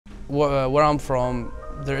where I'm from,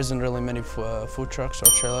 there isn't really many food trucks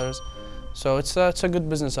or trailers, so it's a good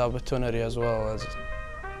business opportunity as well as,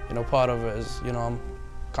 you know, part of it is, you know, I'm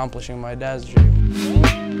accomplishing my dad's dream.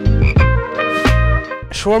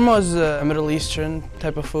 Shawarma is a Middle Eastern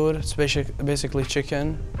type of food. It's basically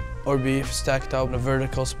chicken or beef stacked up in a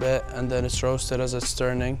vertical spit, and then it's roasted as it's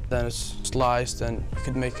turning. Then it's sliced, and you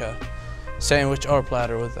could make a sandwich or a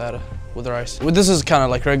platter with that, with rice. This is kind of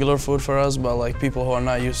like regular food for us, but like people who are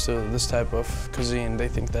not used to this type of cuisine, they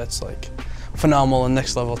think that's like phenomenal and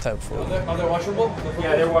next level type of food. Are they washable?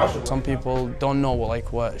 Yeah, they're washable. Some people don't know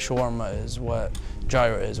like what shawarma is, what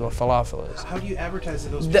gyro is, what falafel is. How do you advertise to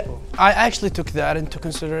those people? I actually took that into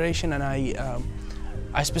consideration, and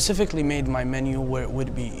I specifically made my menu where it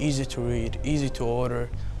would be easy to read, easy to order,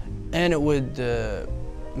 and it would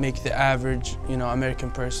make the average, you know, American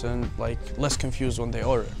person like less confused when they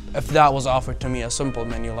order. If that was offered to me, a simple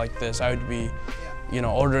menu like this, I would be, you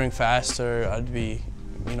know, ordering faster. I'd be,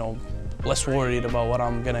 you know, less worried about what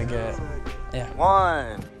I'm gonna get. Yeah.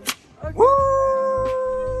 One. Woo!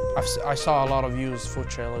 I saw a lot of used food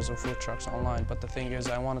trailers and food trucks online, but the thing is,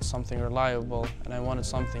 I wanted something reliable, and I wanted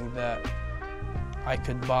something that I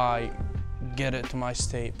could buy, get it to my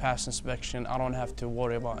state, pass inspection. I don't have to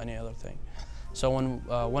worry about any other thing. So when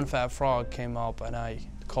One Fat Frog came up, and I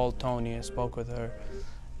called Tony and spoke with her,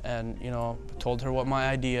 and, you know, told her what my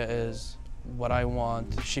idea is, what I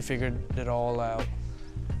want. She figured it all out.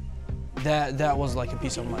 That was like a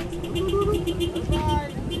peace of mind.